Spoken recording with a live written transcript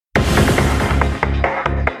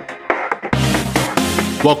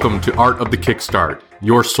Welcome to Art of the Kickstart,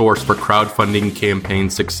 your source for crowdfunding campaign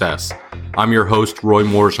success. I'm your host, Roy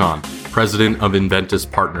Morjan, president of Inventus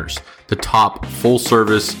Partners, the top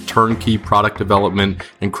full-service turnkey product development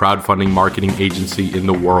and crowdfunding marketing agency in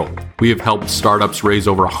the world. We have helped startups raise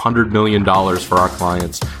over $100 million for our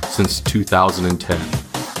clients since 2010.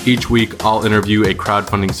 Each week, I'll interview a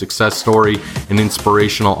crowdfunding success story, an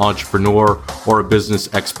inspirational entrepreneur, or a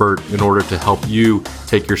business expert in order to help you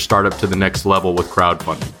take your startup to the next level with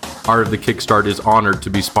crowdfunding. Art of the Kickstart is honored to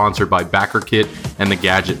be sponsored by BackerKit and the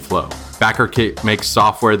Gadget Flow. BackerKit makes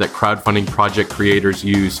software that crowdfunding project creators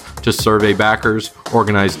use to survey backers,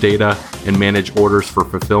 organize data, and manage orders for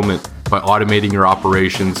fulfillment by automating your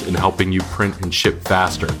operations and helping you print and ship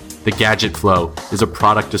faster. The Gadget Flow is a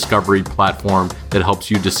product discovery platform that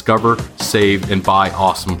helps you discover, save, and buy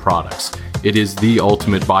awesome products. It is the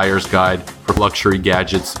ultimate buyer's guide for luxury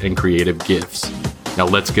gadgets and creative gifts. Now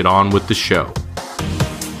let's get on with the show.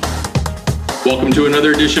 Welcome to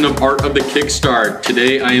another edition of Art of the Kickstart.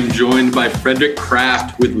 Today I am joined by Fredrik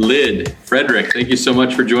Krafft with Lyd. Fredrik, thank you so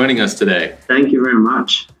much for joining us today. Thank you very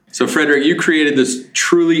much. So Fredrik, you created this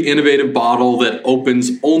truly innovative bottle that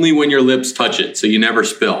opens only when your lips touch it, so you never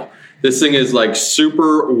spill. This thing is like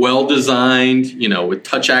super well designed, with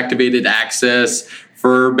touch activated access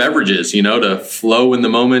for beverages, to flow in the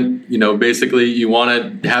moment. Basically you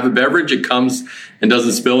want to have a beverage, it comes and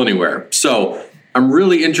doesn't spill anywhere. So I'm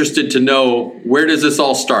really interested to know, where does this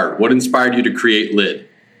all start? What inspired you to create Lyd?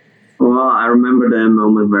 Well, I remember the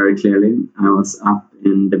moment very clearly. I was up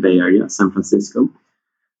in the Bay Area, San Francisco,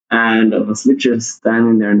 and I was literally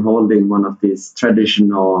standing there and holding one of these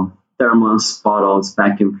traditional thermos bottles,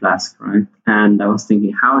 vacuum flask, right? And I was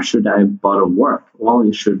thinking, how should a bottle work? Well,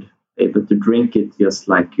 you should be able to drink it just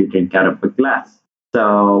like you drink out of a glass.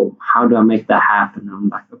 So how do I make that happen? I'm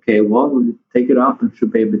like, okay, well, you take it up and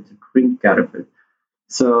should be able to drink out of it.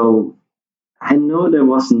 So I know there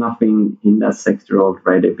was nothing in that sector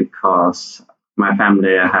already because my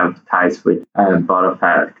family, I have ties with a bottle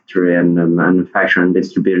factory and manufacturer and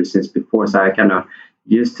distributor since before. So I kind of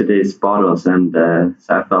used to these bottles, and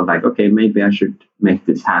so I felt like, okay, maybe I should make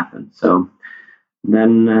this happen. So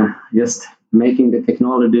then just making the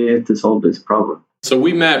technology to solve this problem. So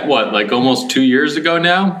we met, almost 2 years ago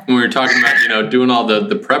now, when we were talking about, doing all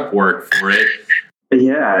the prep work for it.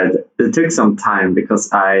 Yeah, it took some time because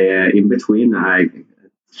in between,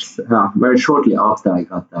 very shortly after I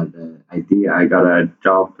got that idea, I got a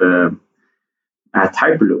job at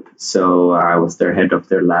Hyperloop. So I was their head of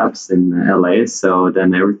their labs in LA. So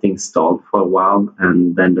then everything stalled for a while,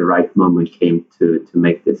 and then the right moment came to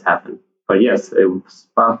make this happen. But yes, it was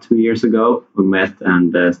about 2 years ago we met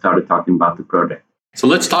and started talking about the project. So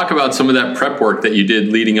let's talk about some of that prep work that you did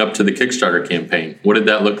leading up to the Kickstarter campaign. What did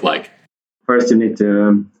that look like? First, you need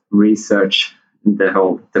to research the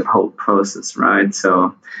whole process, right?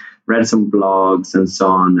 So read some blogs and so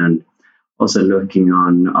on, and also looking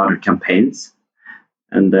on other campaigns.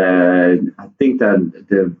 And I think that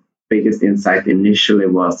the biggest insight initially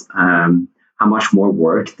was how much more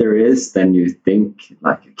work there is than you think.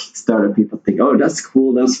 Like a Kickstarter, people think, oh, that's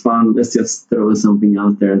cool, that's fun, let's just throw something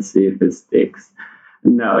out there and see if it sticks.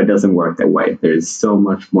 No, it doesn't work that way. There's so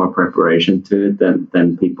much more preparation to it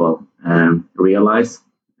than people realize.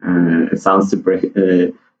 It sounds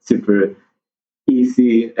super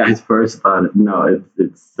easy at first, but no,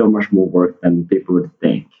 it's so much more work than people would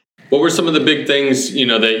think. What were some of the big things,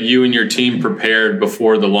 that you and your team prepared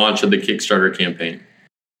before the launch of the Kickstarter campaign?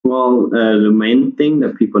 Well, the main thing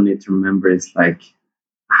that people need to remember is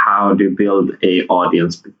how to build a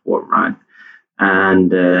audience before, right?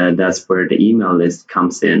 And that's where the email list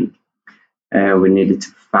comes in. We needed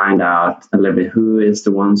to find out a little bit who is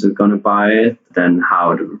the ones who are going to buy it, then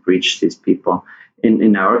how to reach these people.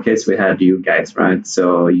 In our case, we had you guys, right?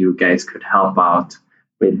 So you guys could help out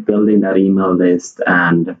with building that email list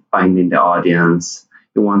and finding the audience.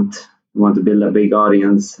 You want to build a big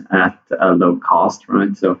audience at a low cost,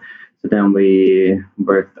 right? So then we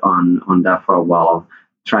worked on that for a while,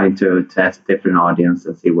 trying to test different audiences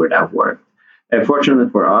and see where that worked. Fortunately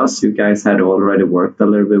for us, you guys had already worked a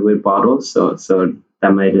little bit with bottles, so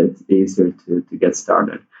that made it easier to get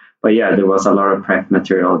started. But yeah, there was a lot of prep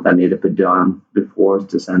material that needed to be done before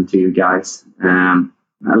to send to you guys.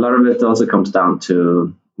 A lot of it also comes down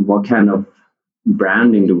to what kind of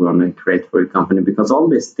branding do we want to create for your company, because all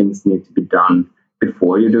these things need to be done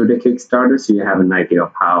before you do the Kickstarter, so you have an idea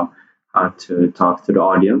of how to talk to the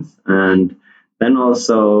audience. And then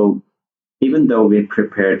also, even though we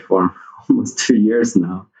prepared for almost 2 years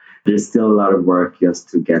now, there's still a lot of work just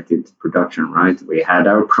to get into production, right? We had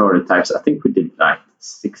our prototypes. I think we did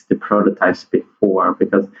 60 prototypes before,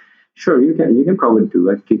 because Sure, you can probably do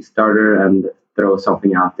a Kickstarter and throw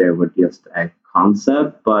something out there with just a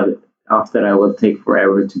concept, but after that will take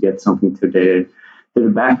forever to get something to the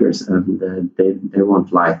backers, and they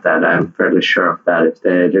won't like that. I'm fairly sure of that. If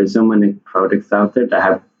there's so many products out there that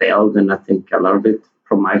have failed, and I think a lot of it,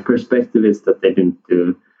 from my perspective, is that they didn't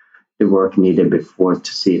do the work needed before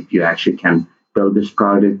to see if you actually can build this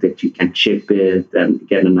product, if you can ship it, and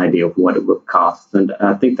get an idea of what it will cost. And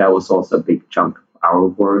I think that was also a big chunk of our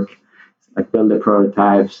work, like build the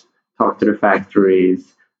prototypes, talk to the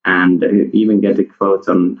factories, and even get the quotes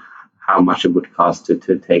on how much it would cost to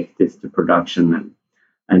take this to production,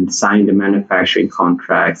 and sign the manufacturing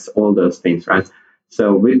contracts, all those things, right?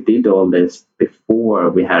 So we did all this before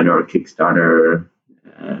we had our Kickstarter.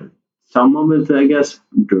 Some of it, I guess,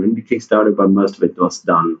 during the Kickstarter, but most of it was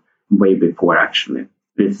done way before, actually.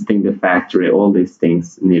 Visiting the factory, all these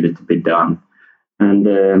things needed to be done. And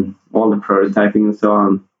all the prototyping and so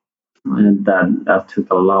on, and that took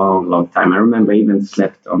a long, long time. I remember I even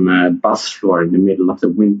slept on a bus floor in the middle of the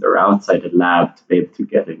winter outside the lab to be able to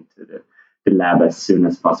get into the lab as soon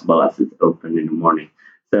as possible as it's open in the morning.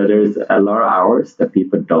 So there's a lot of hours that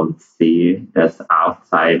people don't see that's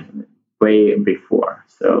outside way before.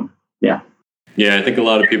 So, yeah. Yeah, I think a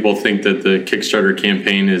lot of people think that the Kickstarter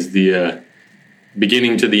campaign is the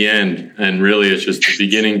beginning to the end, and really it's just the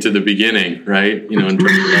beginning to the beginning, right? You know, in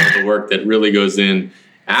terms of all the work that really goes in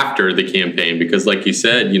after the campaign, because like you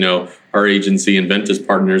said, you know, our agency Inventus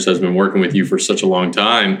Partners has been working with you for such a long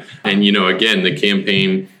time. And, you know, again, the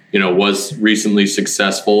campaign, you know, was recently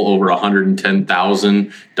successful. Over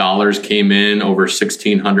 $110,000 came in, over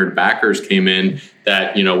 1,600 backers came in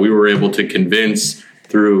that, you know, we were able to convince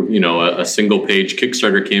through, you know, a single page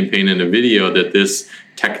Kickstarter campaign and a video that this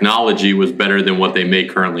technology was better than what they may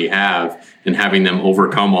currently have, and having them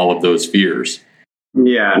overcome all of those fears.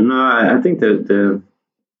 Yeah, no, I think the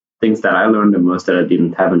things that I learned the most that I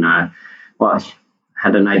didn't have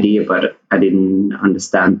had an idea, but I didn't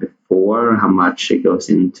understand before how much it goes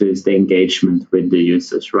into is the engagement with the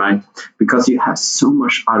users, right? Because you have so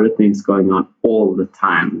much other things going on all the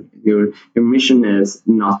time. Your mission is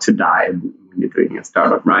not to die when you're doing a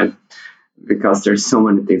startup, right? Because there's so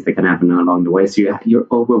many things that can happen along the way. So you're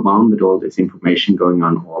overwhelmed with all this information going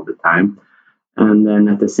on all the time. And then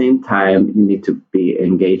at the same time, you need to be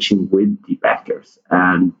engaging with the backers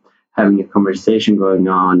and having a conversation going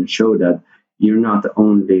on, show that you're not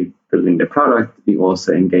only building the product, you're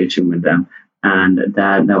also engaging with them. And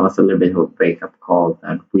that was a little bit of a wake-up call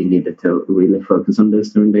that we needed to really focus on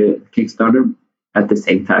this during the Kickstarter at the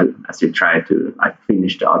same time as you try to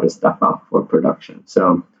finish the other stuff up for production.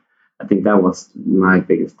 So I think that was my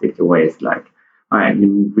biggest takeaway is all right,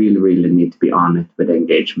 you really, really need to be on it with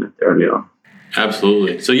engagement early on.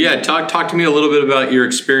 Absolutely. So yeah, talk to me a little bit about your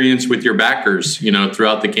experience with your backers, you know,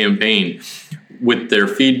 throughout the campaign, with their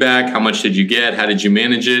feedback. How much did you get? How did you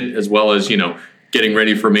manage it? As well as, you know, getting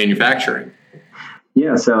ready for manufacturing.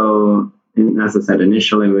 Yeah. So as I said,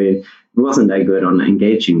 initially we wasn't that good on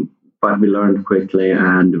engaging, but we learned quickly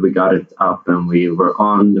and we got it up and we were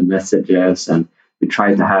on the messages and we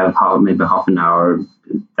tried to have maybe half an hour.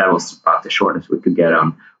 That was about the shortest we could get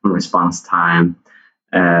on response time.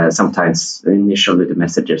 Sometimes initially the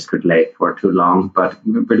messages could late for too long, but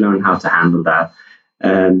we learned how to handle that.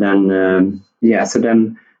 And then, so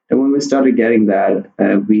then when we started getting that,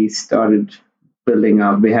 we started building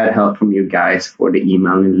up. We had help from you guys for the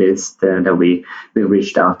emailing list that we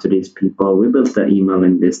reached out to these people. We built the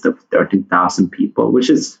emailing list of 13,000 people, which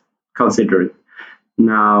is considerate.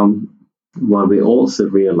 Now, what we also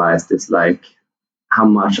realized is how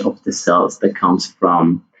much of the sales that comes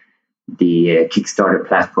from the Kickstarter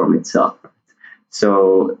platform itself.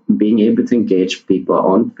 So being able to engage people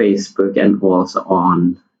on Facebook and also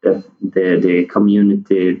on the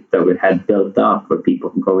community that we had built up where people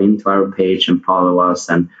can go into our page and follow us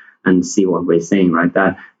and see what we're saying, right?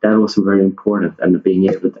 That was very important, and being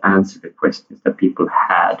able to answer the questions that people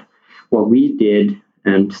had. What we did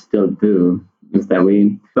and still do is that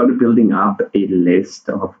we started building up a list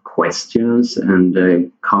of questions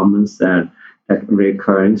and comments that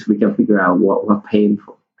recurring, so we can figure out what pain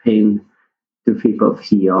do people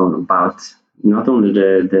feel about not only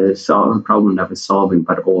the problem that we're solving,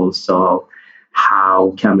 but also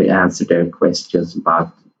how can we answer their questions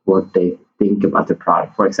about what they think about the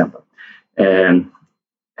product. For example,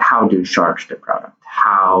 how do you charge the product?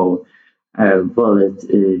 How will it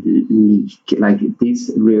leak?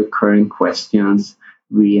 These recurring questions,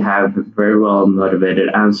 we have very well motivated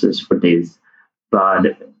answers for these,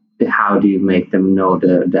 but how do you make them know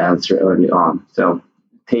the answer early on? So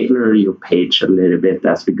tailor your page a little bit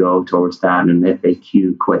as we go towards that, and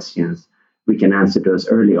FAQ questions we can answer those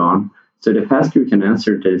early on. So the faster we can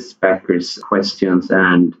answer these backers' questions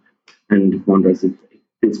and wonders if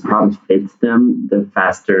this product fits them, the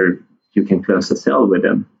faster you can close a sale with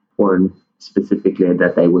them, or specifically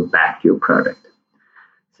that they would back your product.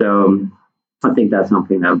 So I think that's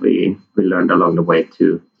something that we learned along the way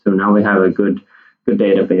too. So now we have a good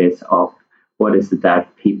database of what is it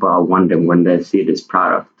that people are wondering when they see this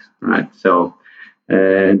product, right? So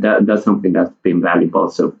that's something that's been valuable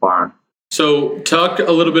so far. So talk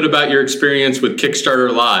a little bit about your experience with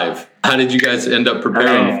Kickstarter Live. How did you guys end up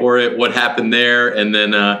preparing for it? What happened there? And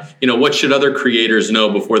then, what should other creators know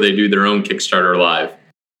before they do their own Kickstarter Live?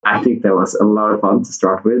 I think that was a lot of fun to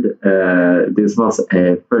start with. This was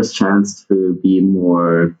a first chance to be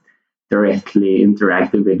more directly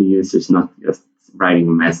interactive with the users, not just writing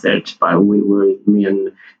a message. But me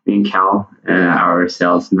and Cal, our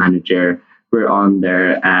sales manager, we're on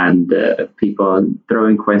there, and people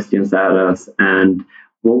throwing questions at us. And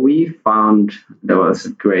what we found that was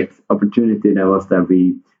a great opportunity, that was that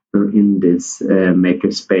we were in this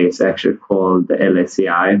makerspace actually called the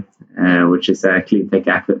LACI, which is a clean tech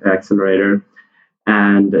accelerator.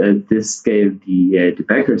 And this gave the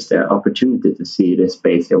backers the opportunity to see the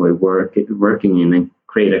space that we're working in and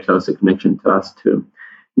create a closer connection to us too.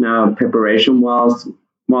 Now, preparation was,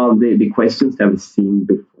 the questions that we've seen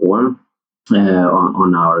before,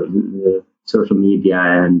 on our social media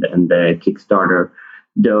and the Kickstarter,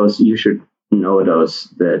 those you should know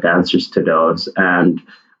the answers to those. And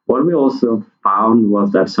what we also found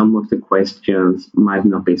was that some of the questions might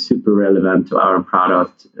not be super relevant to our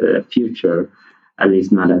product future, at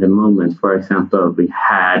least not at the moment. For example, we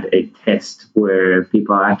had a test where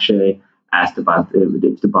people actually asked about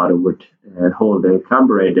if the bottle would hold the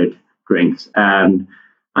carbonated drinks, and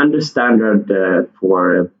under standard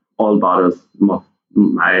for all bottles,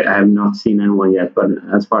 I have not seen anyone yet, but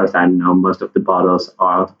as far as I know, most of the bottles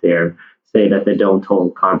out there say that they don't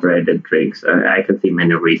hold carbonated drinks. I can see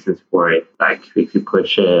many reasons for it, like if you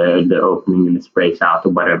push the opening and it sprays out or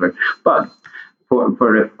whatever. But for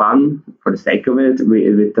the fun, for the sake of it,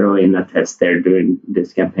 we throw in a test there during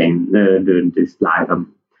this campaign, during this live,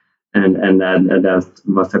 and that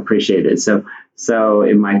was appreciated. So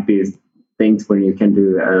it might be things where you can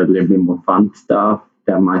do a little bit more fun stuff.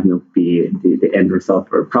 That might not be the end result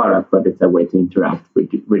for a product, but it's a way to interact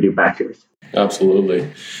with your backers.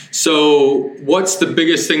 Absolutely. So what's the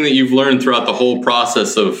biggest thing that you've learned throughout the whole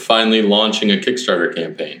process of finally launching a Kickstarter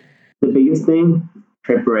campaign? The biggest thing,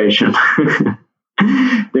 preparation.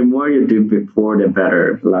 The more you do before, the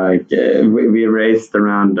better. Like we raised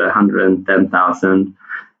around 110,000.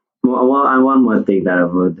 Well, and one more thing that I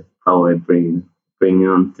would probably bring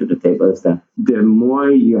on to the table is that the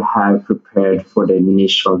more you have prepared for the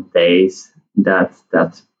initial days, that's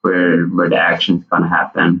where the action is going to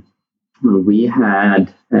happen. We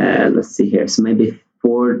had, let's see here, so maybe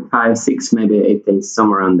 4, 5, 6, maybe 8 days,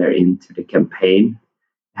 somewhere around there into the campaign,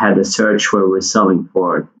 had a search where we're selling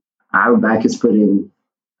for. Our backers put in,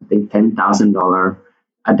 I think, $10,000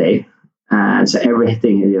 a day. And so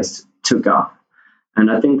everything just took off.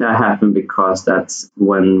 And I think that happened because that's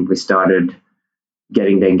when we started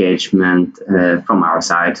getting the engagement from our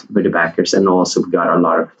side with the backers, and also we got a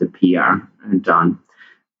lot of the PR done.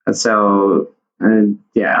 So,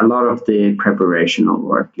 a lot of the preparational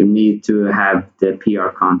work. You need to have the PR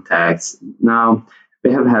contacts. Now,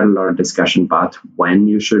 we have had a lot of discussion about when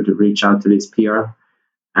you should reach out to this PR,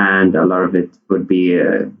 and a lot of it would be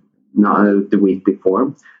not the week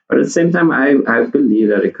before. But at the same time, I believe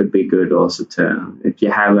that it could be good also to, if you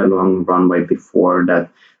have a long runway before that,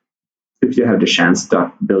 if you have the chance to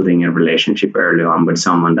start building a relationship early on with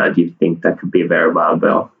someone that you think that could be very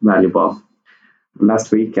valuable.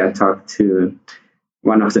 Last week, I talked to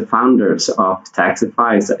one of the founders of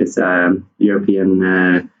Taxify. It's a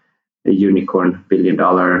European unicorn,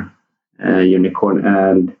 billion-dollar unicorn.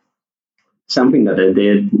 And something that they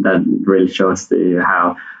did that really shows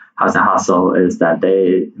how the hustle is that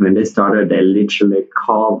when they started, they literally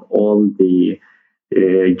called all the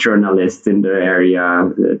journalists in the area.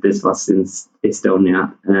 This was in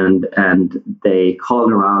Estonia, and they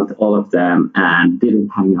called around all of them and didn't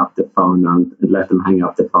hang up the phone and let them hang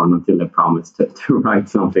up the phone until they promised to write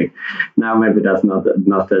something. Now maybe that's not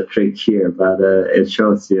the trick here, but it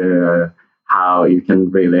shows you how you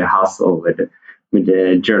can really hustle with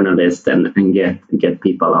the journalists and get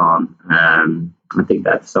people on. I think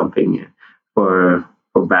that's something for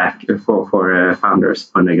founders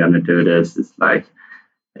when they're gonna do this. It's like,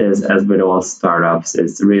 as with all startups,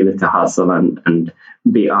 it's really to hustle and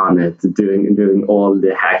be on it, doing all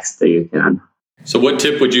the hacks that you can. So what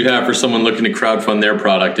tip would you have for someone looking to crowdfund their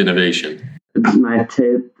product innovation? My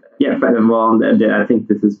tip, Yeah, well, I think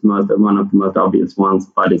this is one of the most obvious ones,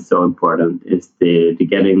 but it's so important. Is the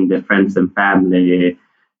getting the friends and family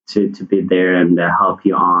to be there and help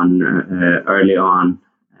you on early on,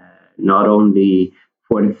 not only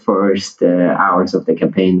for the first hours of the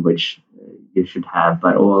campaign, which you should have,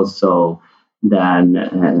 but also then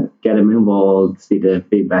get them involved, see the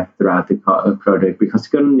feedback throughout the project, because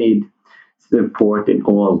you're going to need support in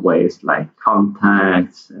all ways, like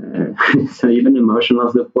contacts, so even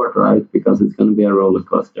emotional support, right? Because it's going to be a roller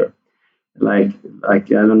coaster. Like I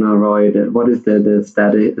don't know, Roy, what is the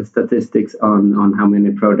statistics on how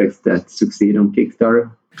many projects that succeed on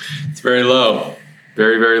Kickstarter? It's very low,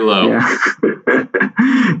 very, very low. Yeah,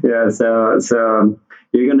 yeah. So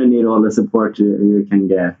you're going to need all the support you can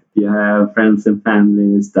get. You have friends and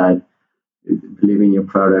families that believe in your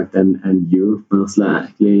product, and you, most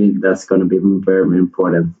likely, that's going to be very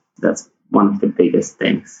important. That's one of the biggest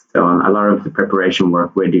things. So a lot of the preparation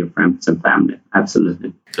work with your friends and family.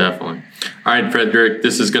 Absolutely. Definitely. All right, Fredrik,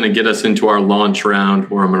 this is going to get us into our launch round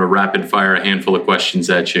where I'm going to rapid fire a handful of questions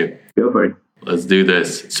at you. Go for it. Let's do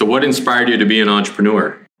this. So what inspired you to be an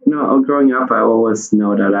entrepreneur? Growing up, I always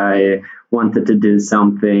know that I wanted to do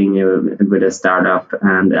something with a startup,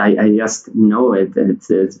 and I just know it.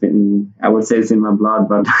 It's been, I would say it's in my blood,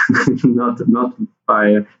 but not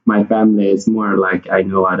by my family. It's more like I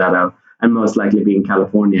know that I'd most likely be in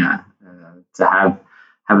California to have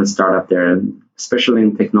a startup there, especially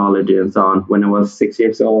in technology and so on. When I was 6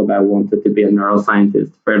 years old, I wanted to be a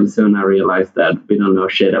neuroscientist. Fairly soon, I realized that we don't know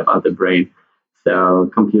shit about the brain. So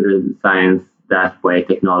computer science, that way,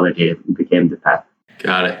 technology became the path.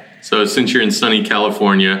 Got it. So since you're in sunny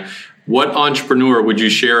California, what entrepreneur would you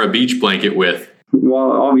share a beach blanket with?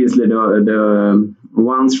 Well, obviously the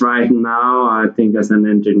ones right now, I think as an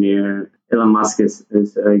engineer, Elon Musk is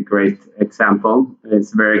a great example.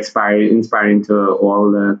 It's very inspiring to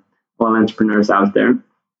all entrepreneurs out there,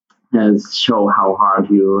 and show how hard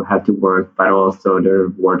you have to work, but also the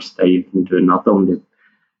rewards that you can do, not only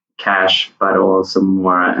cash, but also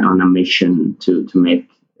more on a mission to make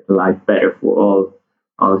life better for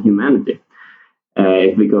all humanity.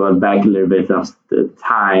 If we go back a little bit of the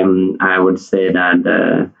time, I would say that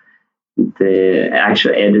the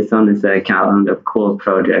actual Edison is a kind of cool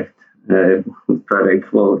project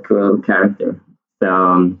cool character.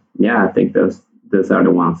 So yeah, I think those are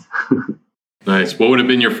the ones. Nice. What would have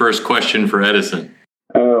been your first question for Edison?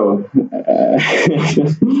 Oh, I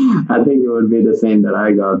think it would be the same that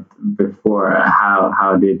I got before.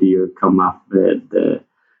 How did you come up with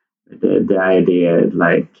the idea?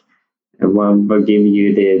 Like, what gave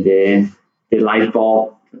you the light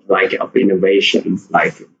bulb, like, of innovations?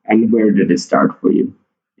 Like, and where did it start for you?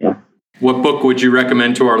 Yeah. What book would you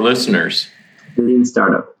recommend to our listeners? Lean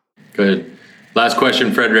Startup. Good. Last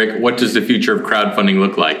question, Fredrik. What does the future of crowdfunding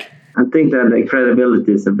look like? I think that the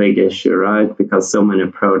credibility is a big issue, right? Because so many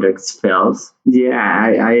projects fails. Yeah,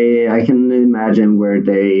 I can imagine where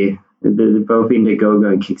both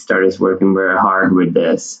Indiegogo and Kickstarter is working very hard with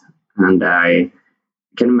this. And I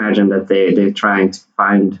can imagine that they're trying to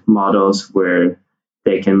find models where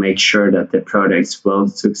they can make sure that the products will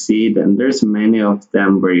succeed. And there's many of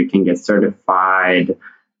them where you can get certified,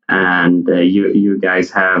 and you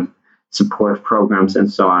guys have support programs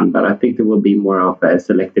and so on. But I think there will be more of a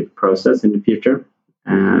selective process in the future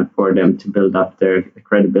for them to build up their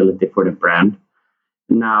credibility for the brand.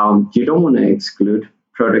 Now, you don't want to exclude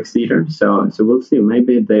products either. So we'll see.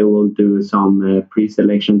 Maybe they will do some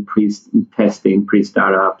pre-selection, pre-testing,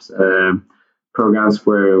 pre-startups programs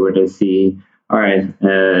where they see, all right,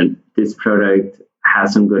 this product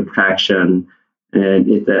has some good traction.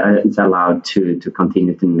 It's allowed to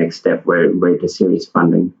continue to the next step where the series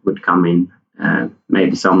funding would come in.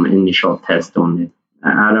 Maybe some initial test on it.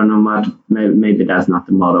 I don't know much. Maybe that's not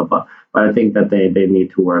the model, but I think that they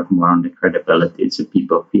need to work more on the credibility, so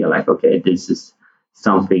people feel like, okay, this is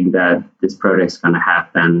something that this project's going to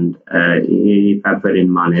happen. If I put in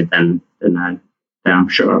money, then I'm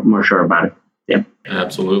more sure about it. Yeah.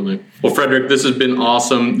 Absolutely. Well, Fredrik, this has been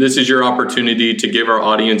awesome. This is your opportunity to give our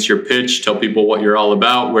audience your pitch, tell people what you're all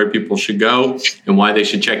about, where people should go, and why they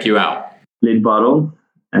should check you out. Lyd Bottle.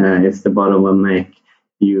 It's the bottle will make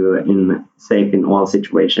you safe in all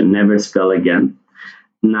situations. Never spill again.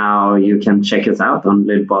 Now you can check us out on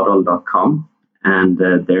lydbottle.com, and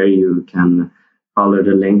there you can follow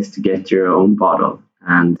the links to get your own bottle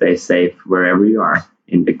and stay safe wherever you are,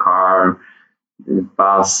 in the car, the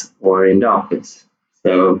bus, or in the office.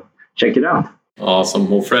 So check it out. Awesome.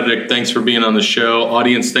 Well, Fredrik, thanks for being on the show.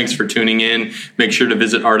 Audience, thanks for tuning in. Make sure to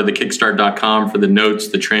visit artofthekickstart.com for the notes,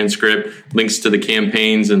 the transcript, links to the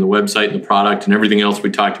campaigns and the website and the product and everything else we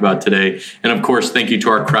talked about today. And of course, thank you to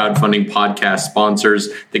our crowdfunding podcast sponsors,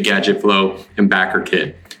 the Gadget Flow and Backer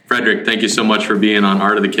Kit. Fredrik, thank you so much for being on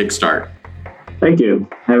Art of the Kickstart. Thank you.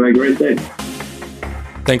 Have a great day.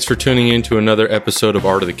 Thanks for tuning in to another episode of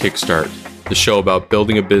Art of the Kickstart, the show about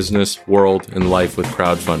building a business, world, and life with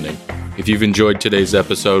crowdfunding. If you've enjoyed today's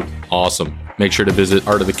episode, awesome. Make sure to visit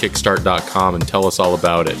artofthekickstart.com and tell us all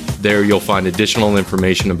about it. There you'll find additional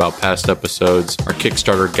information about past episodes, our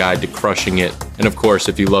Kickstarter guide to crushing it, and of course,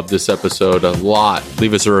 if you love this episode a lot,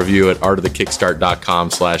 leave us a review at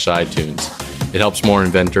artofthekickstart.com/iTunes. It helps more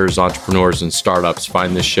inventors, entrepreneurs, and startups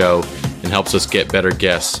find this show and helps us get better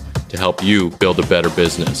guests to help you build a better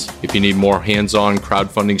business. If you need more hands-on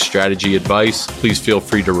crowdfunding strategy advice, please feel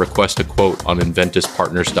free to request a quote on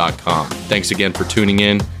inventuspartners.com. Thanks again for tuning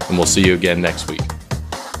in, and we'll see you again next week.